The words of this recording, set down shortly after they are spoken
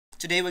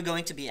Today we're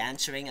going to be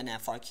answering an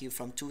FRQ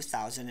from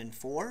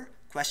 2004,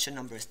 question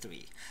number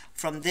 3.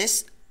 From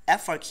this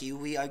FRQ,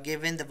 we are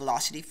given the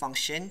velocity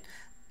function,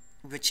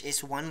 which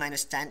is 1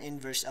 minus tan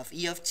inverse of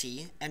e of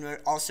t, and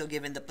we're also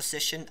given the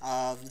position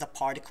of the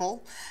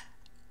particle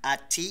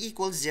at t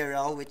equals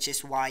 0, which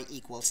is y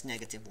equals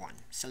negative 1.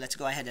 So let's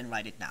go ahead and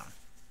write it down.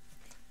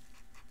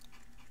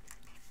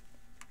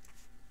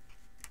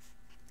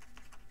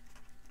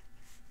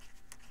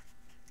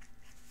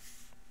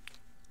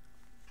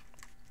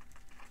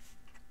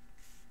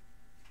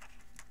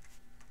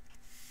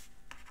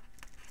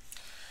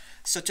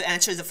 So to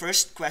answer the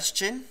first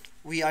question,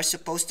 we are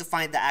supposed to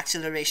find the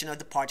acceleration of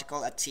the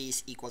particle at t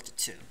is equal to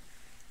 2.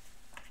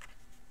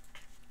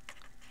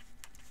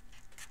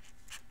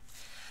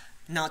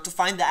 Now to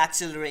find the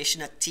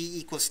acceleration at t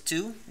equals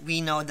 2,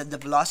 we know that the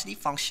velocity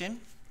function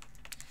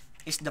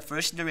is the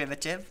first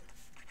derivative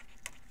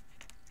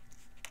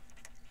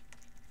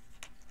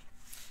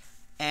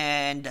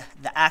and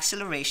the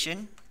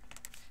acceleration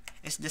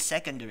is the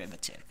second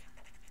derivative.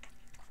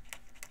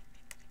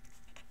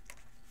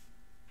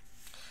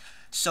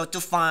 So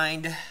to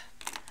find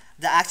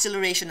the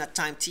acceleration at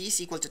time t is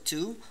equal to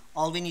 2,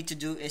 all we need to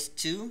do is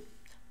to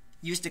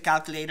use the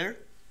calculator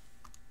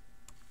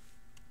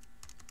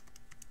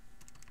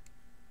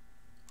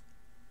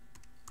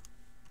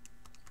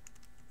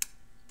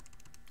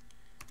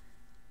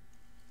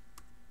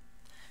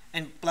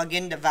and plug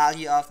in the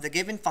value of the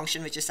given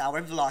function, which is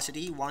our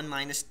velocity, 1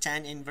 minus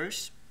tan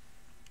inverse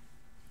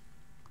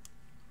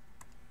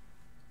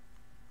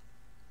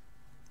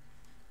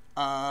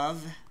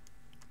of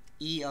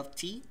e of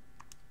t.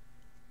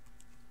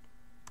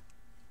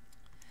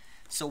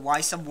 So y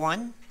sub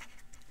 1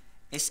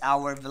 is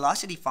our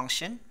velocity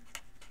function.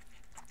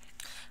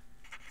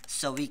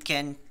 So we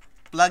can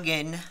plug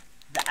in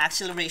the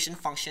acceleration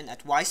function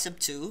at y sub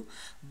 2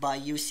 by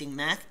using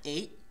math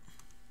 8,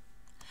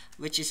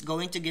 which is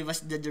going to give us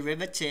the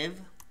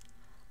derivative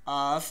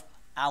of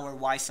our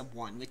y sub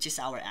 1, which is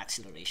our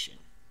acceleration.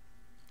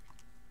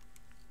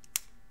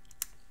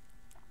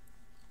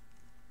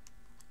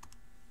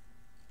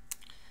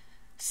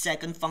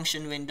 Second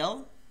function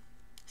window,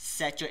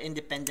 set your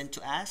independent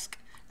to ask,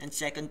 and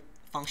second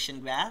function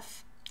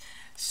graph.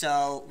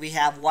 So we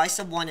have y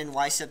sub 1 and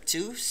y sub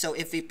 2. So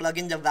if we plug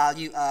in the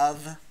value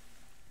of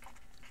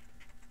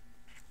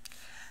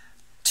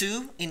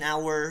 2 in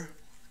our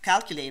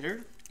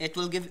calculator, it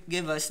will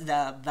give us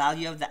the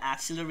value of the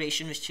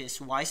acceleration, which is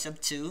y sub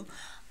 2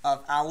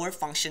 of our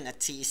function at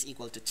t is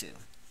equal to 2.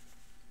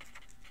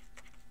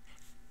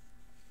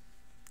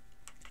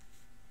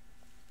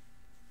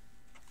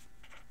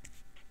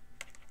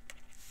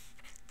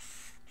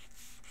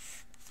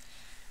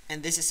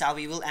 And this is how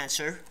we will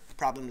answer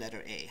problem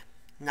letter A.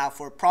 Now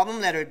for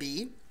problem letter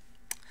B,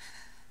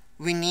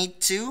 we need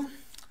to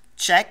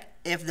check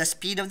if the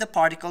speed of the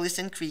particle is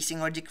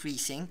increasing or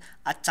decreasing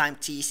at time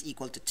t is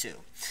equal to 2.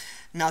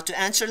 Now to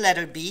answer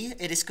letter B,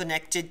 it is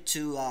connected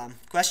to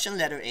question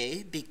letter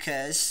A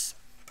because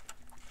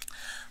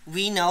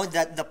we know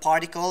that the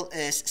particle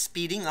is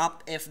speeding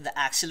up if the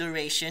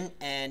acceleration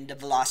and the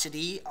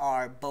velocity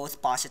are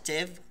both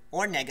positive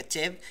or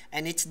negative,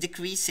 and it's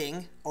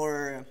decreasing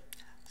or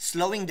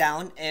slowing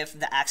down if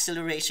the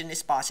acceleration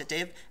is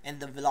positive and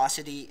the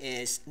velocity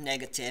is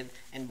negative,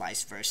 and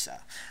vice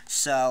versa.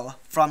 So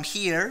from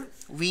here,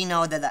 we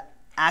know that the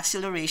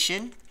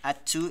acceleration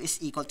at 2 is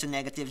equal to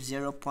negative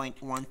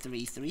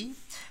 0.133,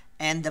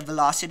 and the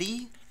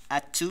velocity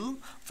at 2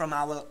 from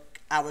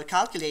our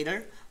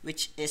calculator,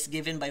 which is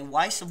given by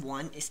y sub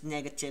 1, is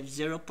negative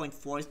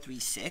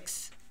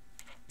 0.436.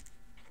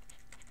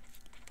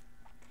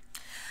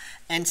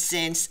 And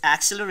since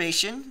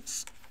acceleration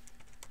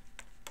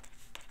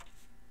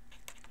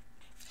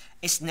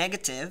is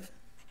negative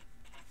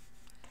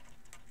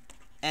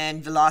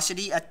and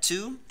velocity at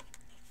 2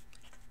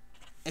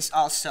 is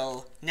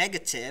also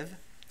negative,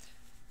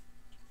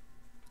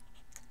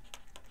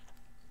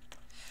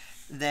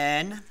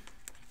 then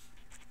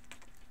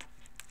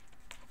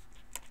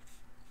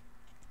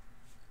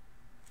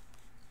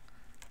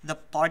the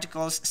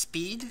particle's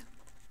speed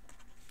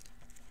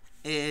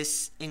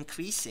is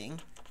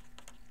increasing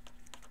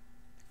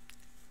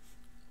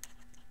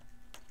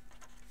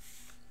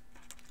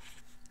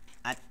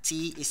at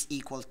t is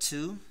equal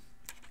to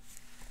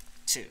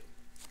 2.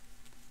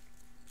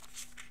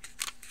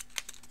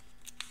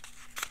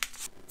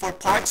 For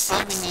part C,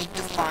 we need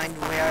to find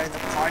where the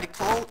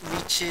particle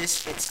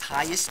reaches its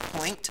highest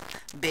point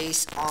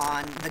based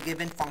on the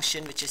given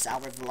function, which is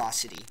our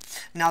velocity.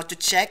 Now to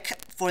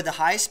check for the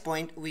highest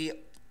point,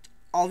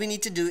 all we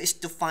need to do is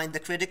to find the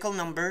critical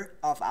number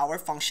of our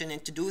function,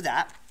 and to do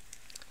that,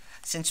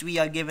 since we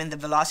are given the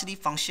velocity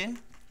function,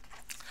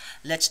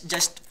 let's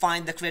just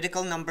find the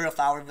critical number of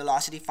our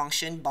velocity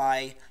function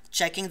by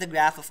checking the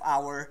graph of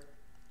our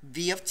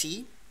v of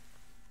t.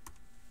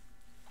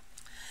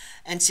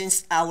 And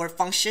since our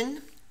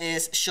function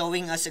is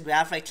showing us a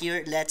graph right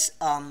here, let's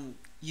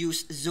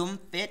use zoom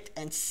fit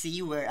and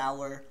see where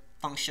our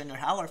function or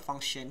how our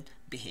function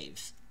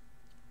behaves.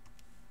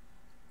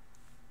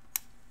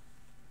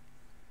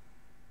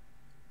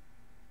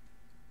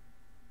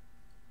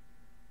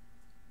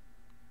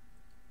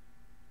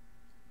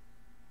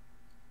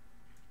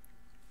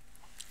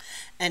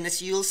 And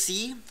as you'll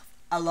see,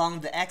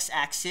 along the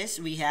x-axis,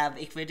 we have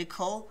a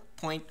critical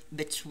point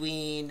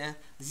between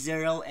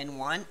 0 and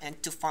 1.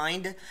 And to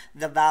find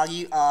the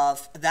value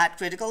of that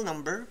critical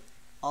number,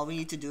 all we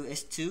need to do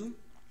is to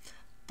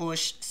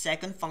push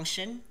second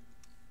function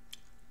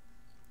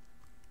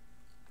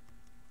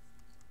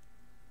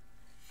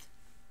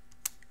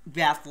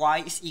graph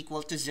y is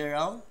equal to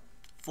 0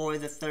 for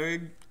the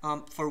third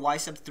for y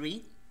sub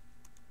 3,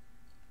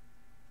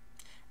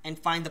 and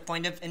find the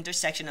point of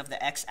intersection of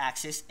the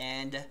x-axis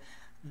and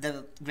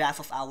the graph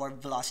of our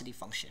velocity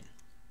function.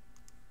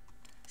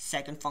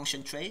 Second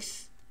function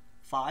trace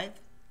 5,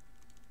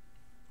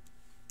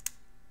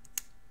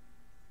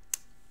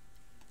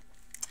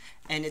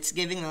 and it's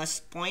giving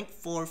us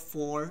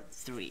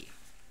 0.443.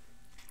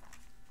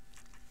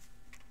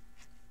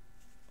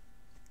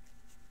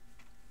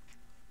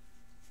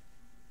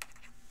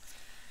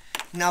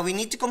 Now we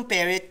need to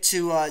compare it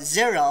to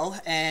 0,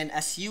 and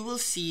as you will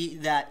see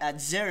that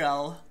at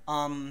 0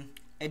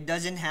 it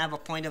doesn't have a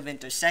point of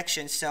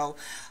intersection, so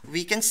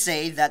we can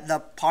say that the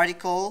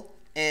particle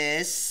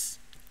is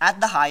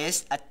at the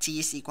highest at t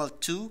is equal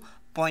to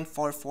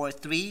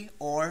 0.443,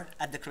 or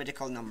at the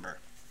critical number.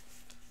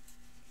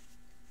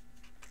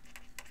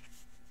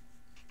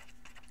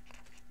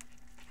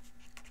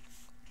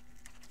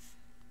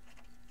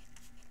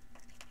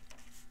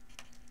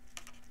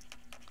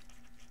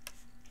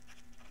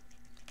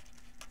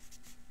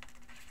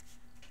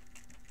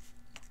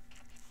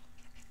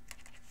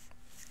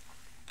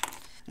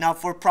 Now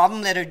for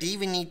problem letter D,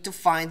 we need to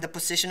find the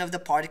position of the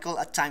particle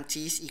at time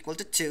t is equal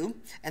to 2.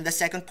 And the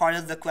second part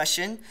of the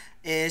question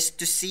is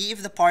to see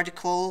if the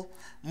particle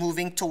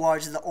moving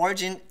towards the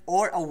origin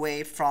or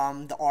away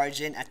from the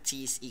origin at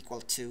t is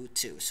equal to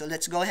 2. So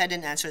let's go ahead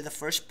and answer the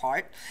first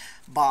part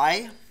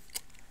by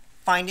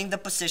finding the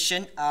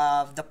position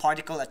of the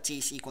particle at t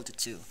is equal to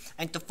 2.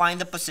 And to find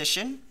the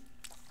position,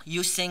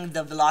 using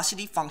the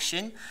velocity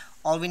function,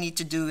 all we need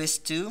to do is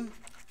to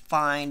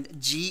find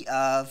g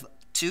of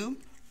 2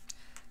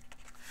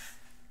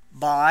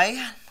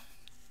 by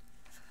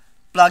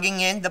plugging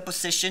in the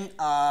position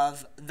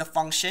of the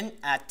function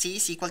at t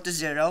is equal to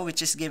 0, which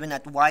is given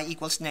at y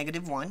equals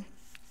 -1,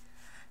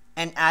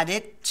 and add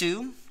it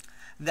to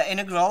the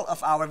integral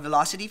of our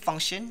velocity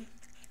function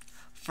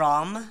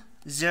from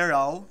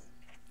 0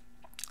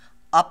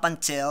 up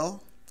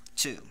until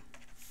 2.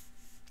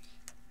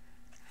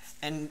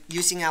 And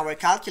using our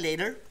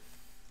calculator,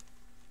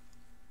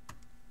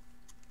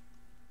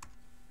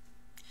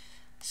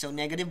 so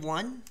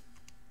 -1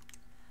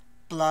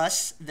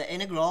 plus the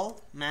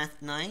integral,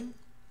 math 9,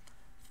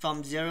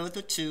 from 0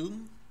 to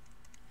 2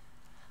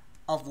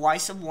 of y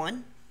sub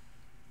 1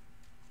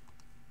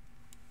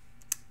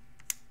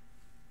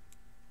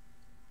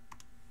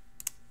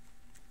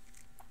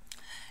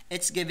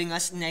 it's giving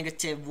us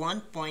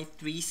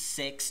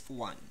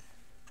 -1.361.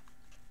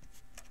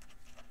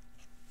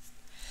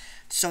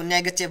 So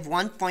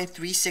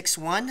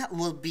 -1.361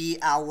 will be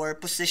our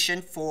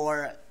position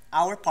for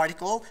our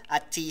particle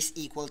at t is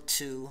equal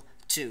to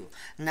 2.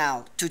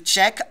 Now, to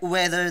check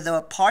whether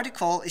the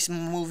particle is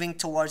moving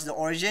towards the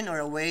origin or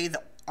away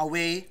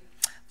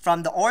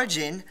from the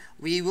origin,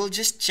 we will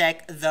just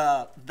check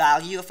the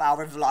value of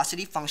our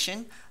velocity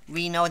function.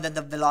 We know that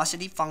the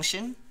velocity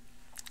function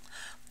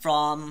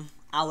from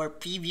our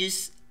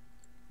previous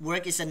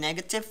work is a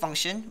negative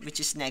function, which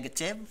is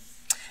negative,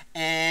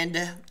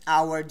 and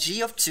our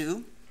g of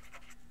 2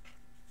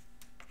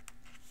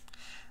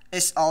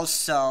 is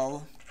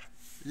also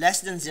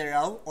less than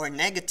 0 or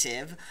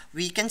negative.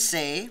 We can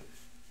say